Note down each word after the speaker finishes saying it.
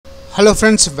Hello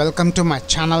friends, welcome to my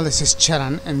channel. This is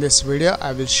Charan. In this video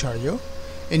I will show you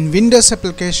in Windows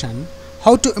application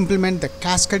how to implement the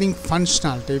cascading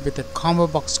functionality with a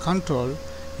Combobox control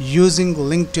using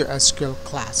Linq To Sql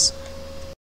class.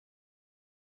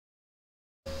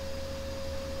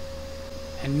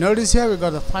 And notice here we got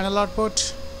the final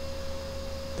output.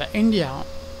 The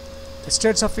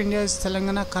states of India is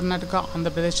Telangana, Karnataka,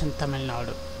 Andhra Pradesh and Tamil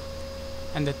Nadu,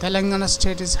 and the Telangana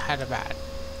state is Hyderabad.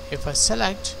 If I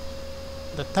select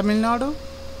the Tamil Nadu,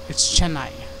 it's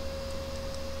Chennai.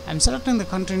 I'm selecting the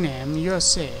country name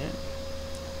USA.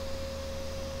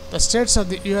 The states of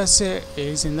the USA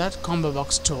is in that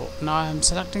Combobox 2. Now I'm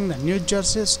selecting the New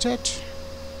Jersey state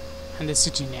and the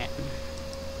city name.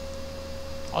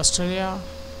 Australia,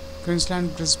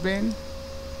 Queensland, Brisbane.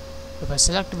 If I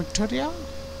select Victoria,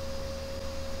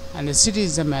 and the city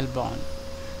is the Melbourne.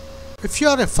 If you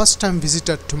are a first time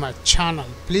visitor to my channel,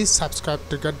 please subscribe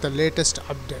to get the latest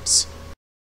updates.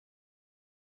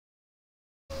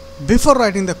 Before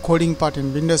writing the coding part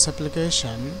in Windows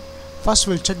application, first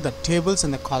we'll check the tables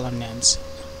and the column names.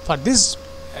 For this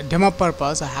demo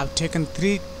purpose, I have taken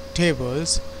three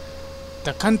tables.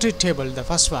 The country table, the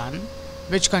first one,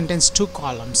 which contains two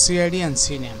columns, CID and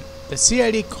CNAME. The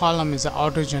CID column is the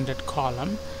auto-generated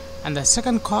column, and the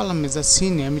second column is the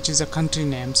CNAME, which is a country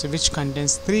names, which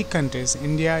contains three countries,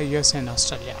 India, US and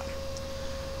Australia.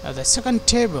 Now the second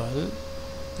table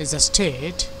is the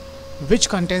state, which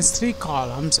contains three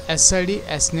columns, SID,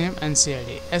 SNAME and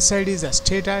CID. SID is a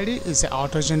state ID, is the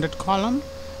auto-generated column,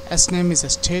 SNAME is a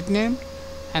state name,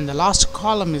 and the last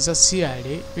column is a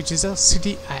CID, which is a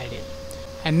city ID.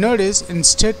 And notice in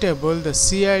state table the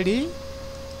CID,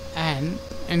 and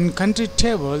in country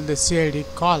table the CID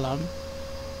column.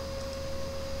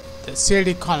 The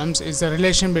CID columns is the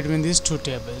relation between these two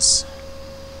tables.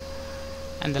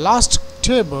 And the last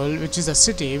table, which is a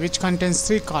city, which contains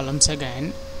three columns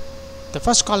again. The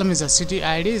first column is a city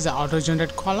ID, is the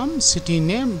auto-generated column, city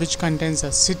name, which contains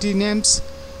the city names,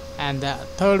 and the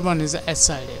third one is the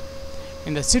SID.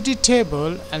 In the city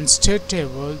table and state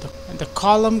table, the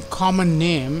column common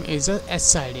name is a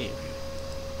SID,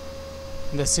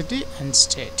 the city and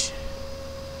state.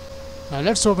 Now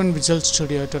let's open Visual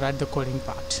Studio to write the coding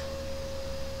part.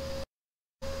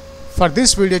 For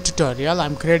this video tutorial,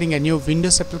 I'm creating a new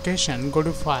Windows application. Go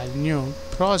to File, New,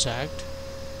 Project,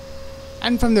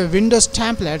 and from the Windows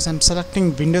templates, I'm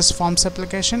selecting Windows Forms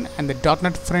application, and the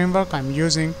 .NET framework I'm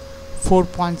using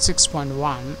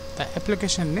 4.6.1. The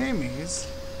application name is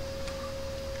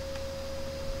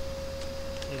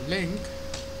Linq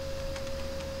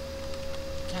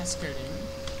Cascading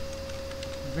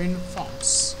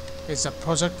WinForms is the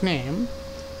project name.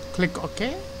 Click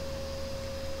OK.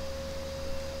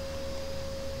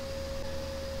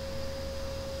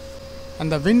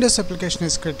 And the Windows application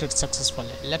is created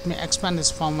successfully. Let me expand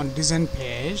this form on design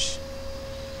page.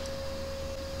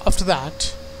 After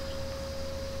that,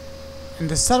 in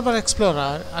the Server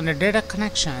Explorer under Data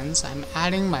Connections, I'm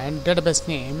adding my database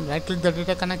name. Right click the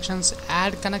Data Connections,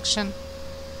 Add Connection.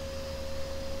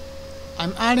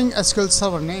 I'm adding SQL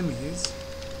Server name is.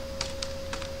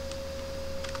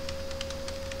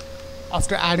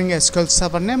 After adding SQL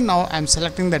Server name, now I'm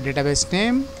selecting the database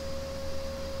name.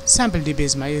 SampleDB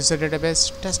is my user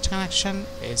database. Test connection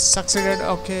is succeeded.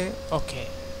 OK.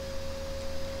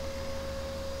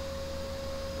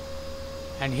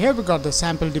 And here we got the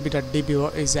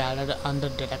sampledb.dbo is added under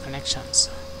data connections.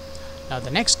 Now the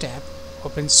next step,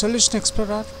 open Solution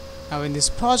Explorer. Now in this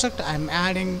project, I'm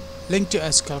adding Linq To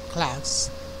Sql class.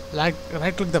 Right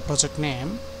click the project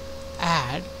name,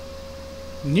 add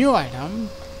new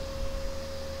item.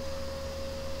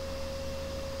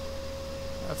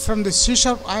 From the C#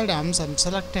 items, I'm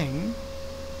selecting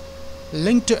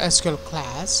Linq To Sql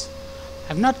class.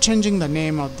 I'm not changing the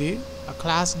name of the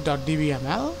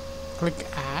class.dbml. Click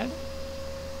add,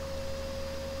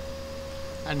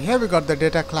 and here we got the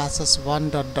data classes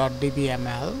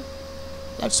 1.dbml.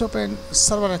 Let's open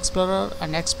Server Explorer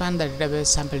and expand the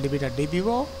database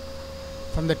sampledb.dbo.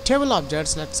 From the table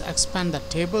objects, let's expand the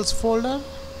tables folder.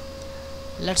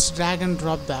 Let's drag and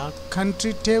drop the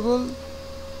country table.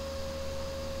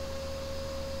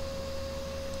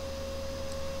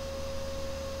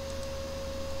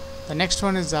 The next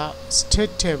one is the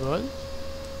state table.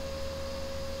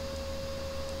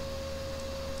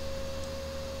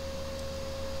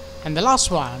 And the last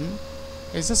one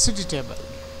is the city table.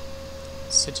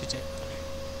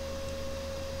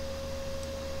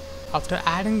 After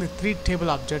adding the three table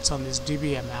objects on this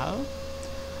DBML,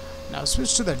 now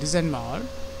switch to the design mode.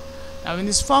 Now in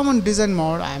this form on design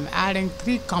mode, I am adding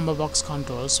three Combobox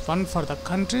controls, one for the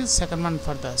country, second one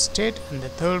for the state, and the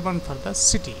third one for the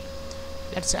city.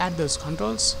 let's add those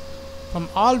controls. From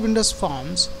all Windows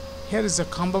forms, here is the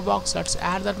combo box. Let's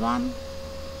add that one.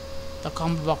 The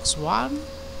combo box 1.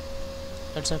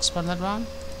 Let's expand that one.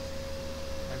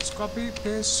 Let's copy,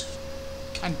 paste,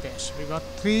 and paste. We got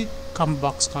 3 combo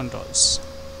box controls.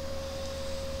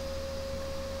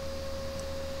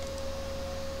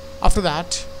 After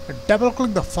that, double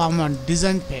click the form on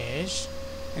design page.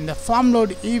 In the form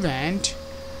load event,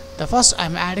 the first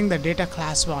I'm adding the data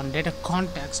class 1, data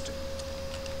context,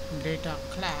 data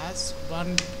class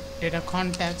 1, data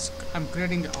context. I'm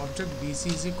creating an object bc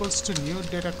is equals to new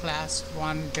data class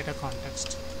 1 data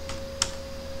context.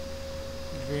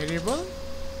 Variable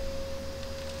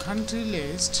country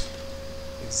list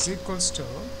is equals to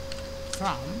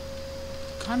from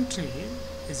country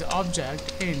is the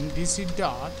object in dc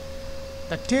dot.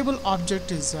 The table object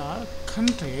is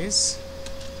countries.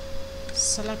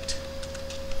 Select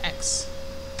X,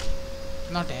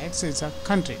 not X, is a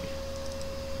country.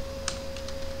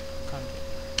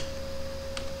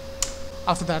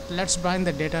 After that, let's bind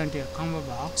the data into a combo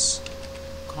box.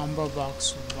 Combo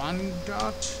box 1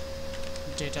 dot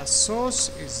data source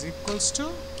is equals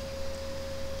to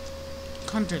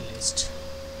country list.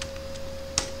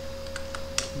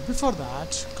 Before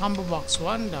that, combo box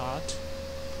 1 dot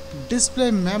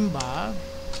display member.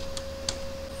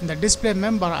 In the display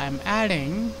member, I am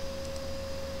adding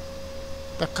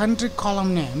the country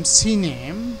column name,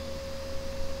 CNAME,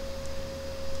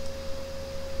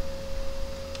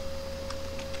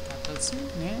 capital C,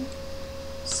 name,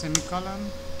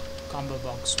 semicolon, combo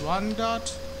box 1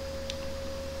 dot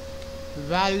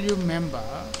value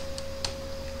member,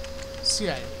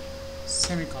 CID,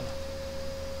 semicolon.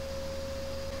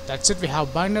 That's it. We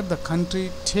have binded the country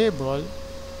table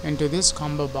into this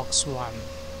combo box 1.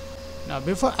 Now,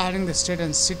 before adding the state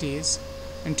and cities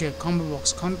into a combo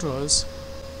box controls,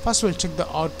 first we'll check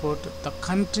the output. The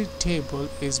country table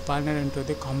is binded into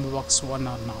the combo box 1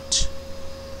 or not.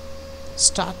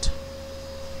 Start.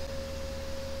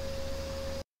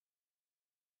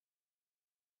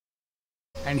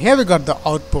 And here we got the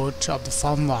output of the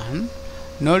form 1.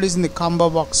 Notice in the combo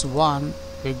box 1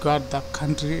 we got the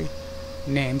country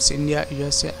names India,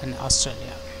 USA and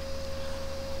Australia.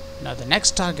 Now the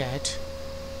next target,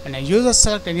 when a user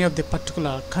select any of the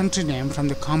particular country name from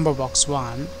the combo box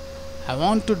 1, I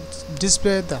want to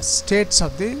display the states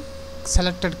of the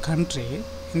selected country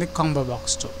in the combo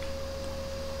box 2.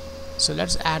 So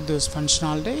let's add this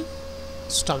functionality.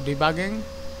 Stop debugging,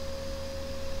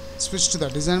 switch to the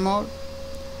design mode,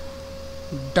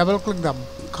 double click the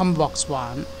combo box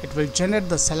 1. It will generate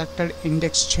the selected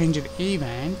index changed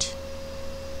event.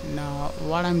 Now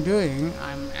what I'm doing,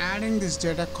 I'm adding this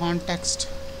data context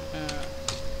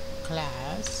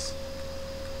class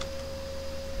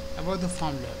about the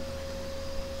form level.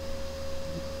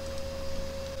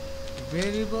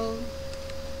 Variable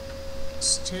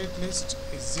state list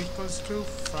is equals to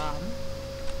from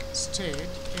state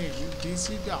in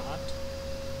dc dot.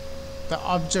 The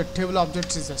object table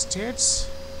object is the states,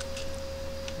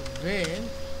 where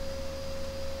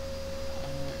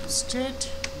state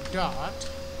dot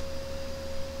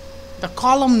the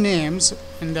column names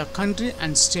in the country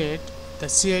and state. The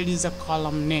CID is a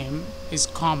column name is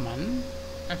common.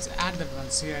 Let's add that one.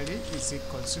 CID is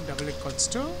equals to double equals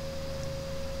to.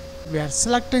 We are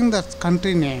selecting the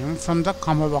country name from the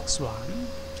combo box 1.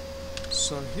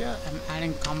 So here I'm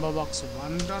adding combo box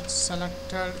 1 dot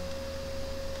selected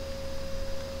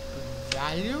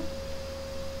value.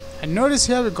 And notice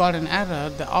here we got an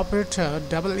error. The operator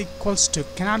double equals to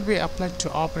cannot be applied to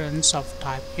operands of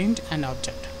type int and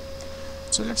object.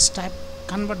 So let's type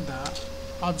convert the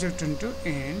object into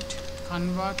int,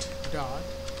 convert dot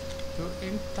to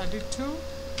int 32,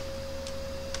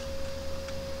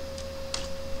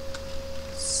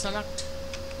 select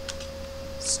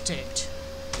state.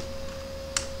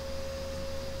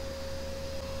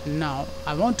 Now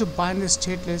I want to bind the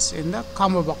state list in the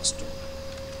combo box 2.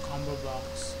 Combo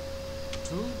box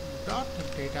 2 dot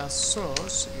data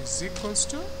source is equals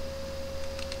to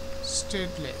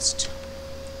state list,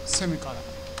 semicolon.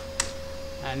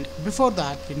 And before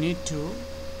that we need to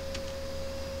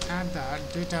add the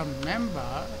data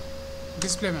member,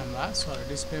 display member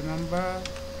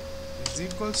is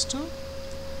equals to,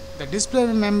 the display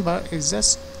member is a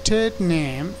state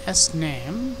name, s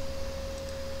name,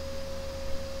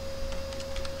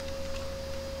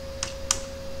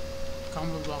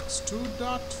 combo box 2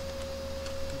 dot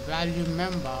value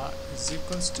member is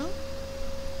equals to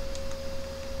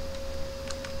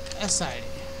SID.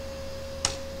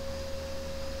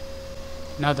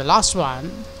 Now the last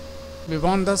one, we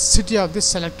want the city of the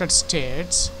selected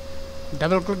states.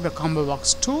 Double click the combo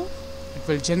box 2, it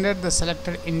will generate the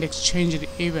selected index changed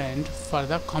event for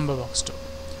the Combobox 2.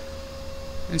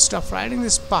 Instead of writing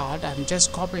this part, I am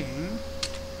just copying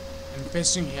and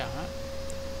pasting here.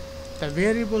 The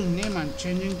variable name I am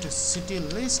changing to city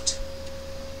list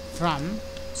from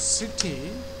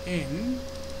city in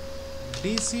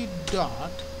dc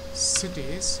dot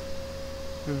cities,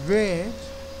 where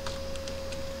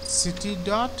city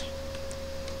dot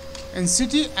in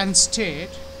city and state,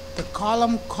 the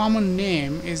column common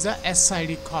name is the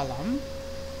SID column.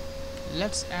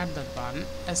 Let's add that one,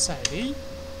 SID,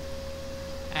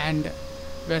 and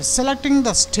we're selecting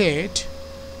the state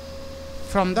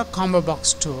from the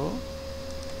Combobox 2.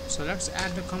 So let's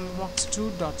add the Combobox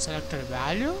 2 dot selected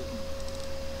value,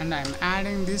 and I'm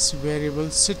adding this variable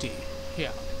city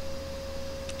here.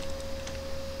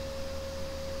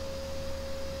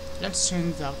 Let's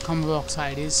change the Combobox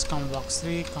IDs,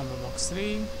 Combobox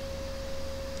 3.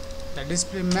 The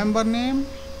display member name,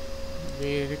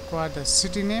 we require the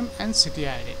city name and city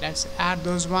ID. Let's add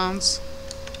those ones,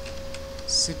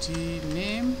 city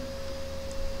name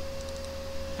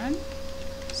and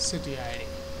city ID.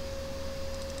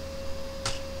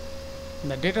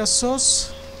 The data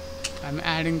source, I'm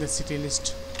adding the city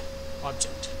list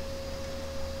object.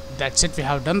 That's it, we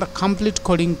have done the complete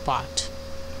coding part.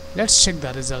 Let's check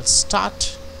the results.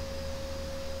 Start,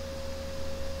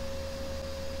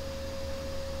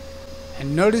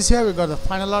 and notice here we got the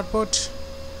final output.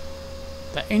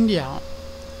 The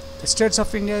states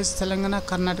of India is Telangana,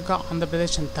 Karnataka, Andhra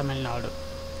Pradesh and Tamil Nadu,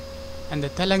 and the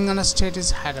Telangana state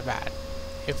is Hyderabad.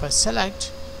 If I select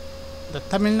the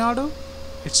Tamil Nadu,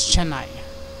 it's Chennai.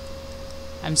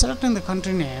 I'm selecting the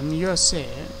country name USA.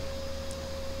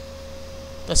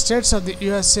 The states of the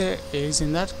USA is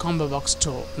in that Combobox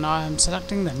 2. Now I am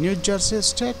selecting the New Jersey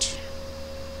state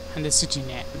and the city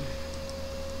name.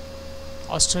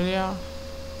 Australia,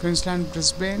 Queensland,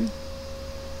 Brisbane.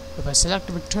 If I select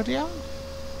Victoria,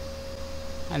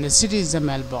 and the city is the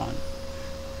Melbourne.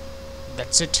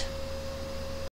 That's it.